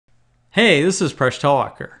Hey, this is Presh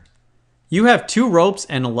Talwalkar. You have 2 ropes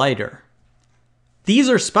and a lighter. These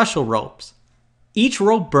are special ropes. Each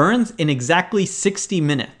rope burns in exactly 60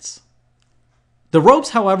 minutes. The ropes,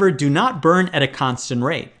 however, do not burn at a constant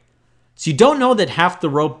rate. So you don't know that half the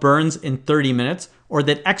rope burns in 30 minutes or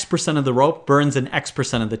that X% of the rope burns in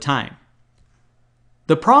X% of the time.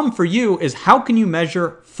 The problem for you is how can you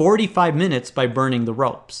measure 45 minutes by burning the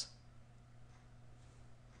ropes?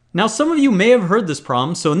 Now, some of you may have heard this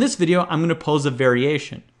problem, so in this video, I'm going to pose a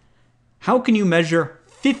variation. How can you measure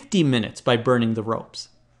 50 minutes by burning the ropes?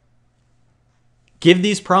 Give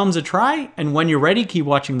these problems a try, and when you're ready, keep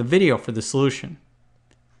watching the video for the solution.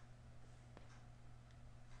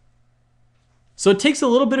 So it takes a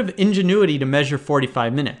little bit of ingenuity to measure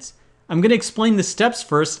 45 minutes. I'm going to explain the steps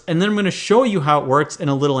first, and then I'm going to show you how it works in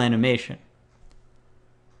a little animation.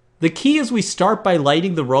 The key is we start by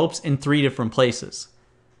lighting the ropes in 3 different places.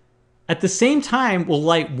 At the same time, we'll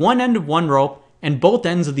light one end of one rope and both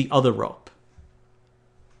ends of the other rope.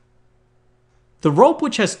 The rope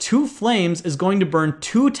which has 2 flames is going to burn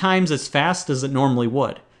 2 times as fast as it normally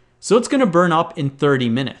would. So it's going to burn up in 30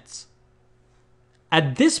 minutes.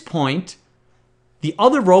 At this point, the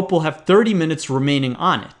other rope will have 30 minutes remaining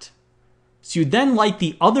on it. So you then light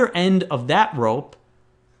the other end of that rope,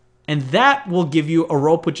 and that will give you a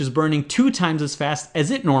rope which is burning 2 times as fast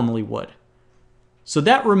as it normally would. So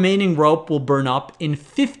that remaining rope will burn up in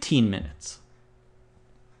 15 minutes.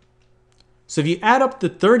 So if you add up the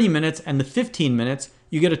 30 minutes and the 15 minutes,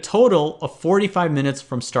 you get a total of 45 minutes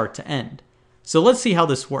from start to end. So let's see how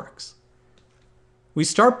this works. We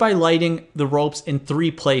start by lighting the ropes in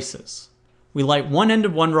 3 places. We light one end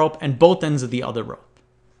of one rope and both ends of the other rope.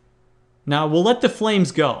 Now we'll let the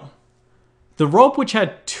flames go. The rope which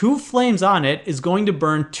had 2 flames on it is going to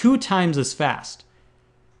burn 2 times as fast.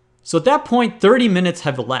 So at that point, 30 minutes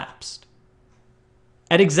have elapsed.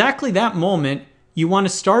 At exactly that moment, you want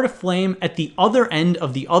to start a flame at the other end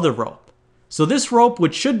of the other rope. So this rope,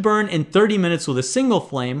 which should burn in 30 minutes with a single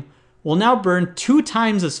flame, will now burn 2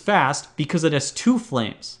 times as fast because it has 2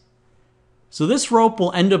 flames. So this rope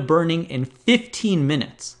will end up burning in 15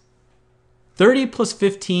 minutes. 30 plus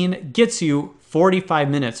 15 gets you 45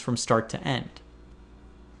 minutes from start to end.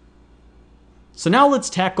 So now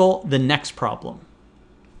let's tackle the next problem.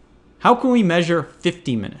 How can we measure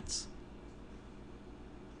 50 minutes?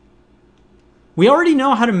 We already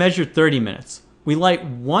know how to measure 30 minutes. We light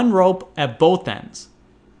one rope at both ends.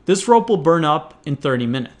 This rope will burn up in 30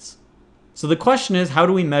 minutes. So the question is, how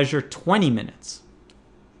do we measure 20 minutes?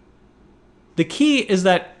 The key is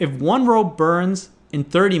that if one rope burns in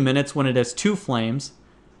 30 minutes when it has 2 flames,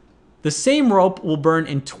 the same rope will burn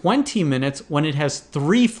in 20 minutes when it has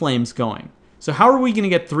 3 flames going. So how are we going to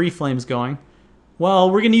get 3 flames going?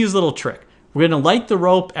 Well, we're going to use a little trick. We're going to light the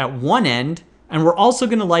rope at one end, and we're also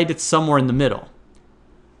going to light it somewhere in the middle.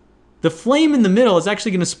 The flame in the middle is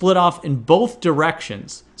actually going to split off in both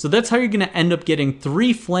directions. So that's how you're going to end up getting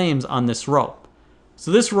 3 flames on this rope.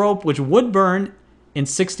 So this rope, which would burn in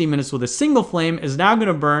 60 minutes with a single flame, is now going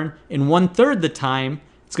to burn in 1/3 the time.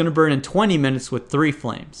 It's going to burn in 20 minutes with 3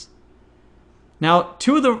 flames. Now,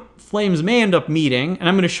 2 of the flames may end up meeting, and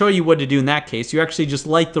I'm going to show you what to do in that case. You actually just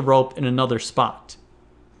light the rope in another spot.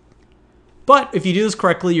 But if you do this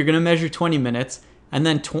correctly, you're going to measure 20 minutes, and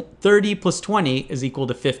then 30 plus 20 is equal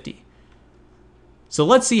to 50. So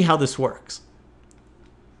let's see how this works.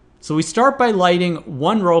 So we start by lighting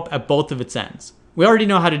one rope at both of its ends. We already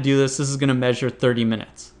know how to do this. This is going to measure 30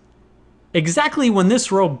 minutes. Exactly when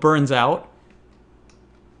this rope burns out,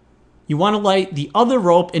 you want to light the other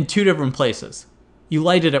rope in 2 different places. You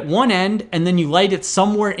light it at one end, and then you light it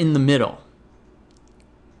somewhere in the middle.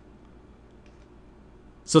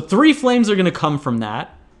 So 3 flames are going to come from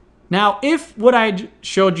that. Now, if what I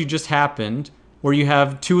showed you just happened, where you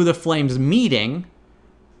have 2 of the flames meeting,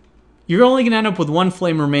 you're only going to end up with 1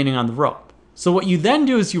 flame remaining on the rope. So what you then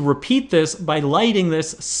do is you repeat this by lighting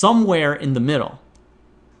this somewhere in the middle.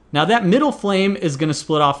 Now that middle flame is going to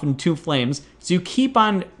split off in 2 flames, so you keep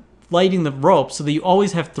on lighting the rope so that you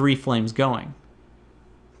always have 3 flames going.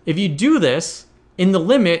 If you do this, in the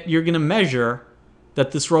limit, you're going to measure that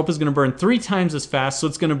this rope is going to burn 3 times as fast, so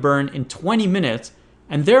it's going to burn in 20 minutes,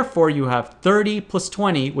 and therefore you have 30 plus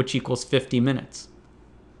 20, which equals 50 minutes.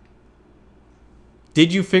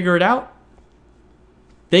 Did you figure it out?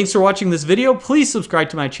 Thanks for watching this video. Please subscribe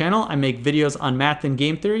to my channel. I make videos on math and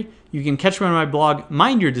game theory. You can catch me on my blog,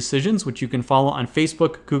 Mind Your Decisions, which you can follow on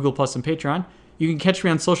Facebook, Google+, and Patreon. You can catch me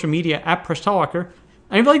on social media at Presh Talwalkar.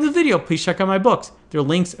 And if you like this video, please check out my books. There are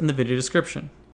links in the video description.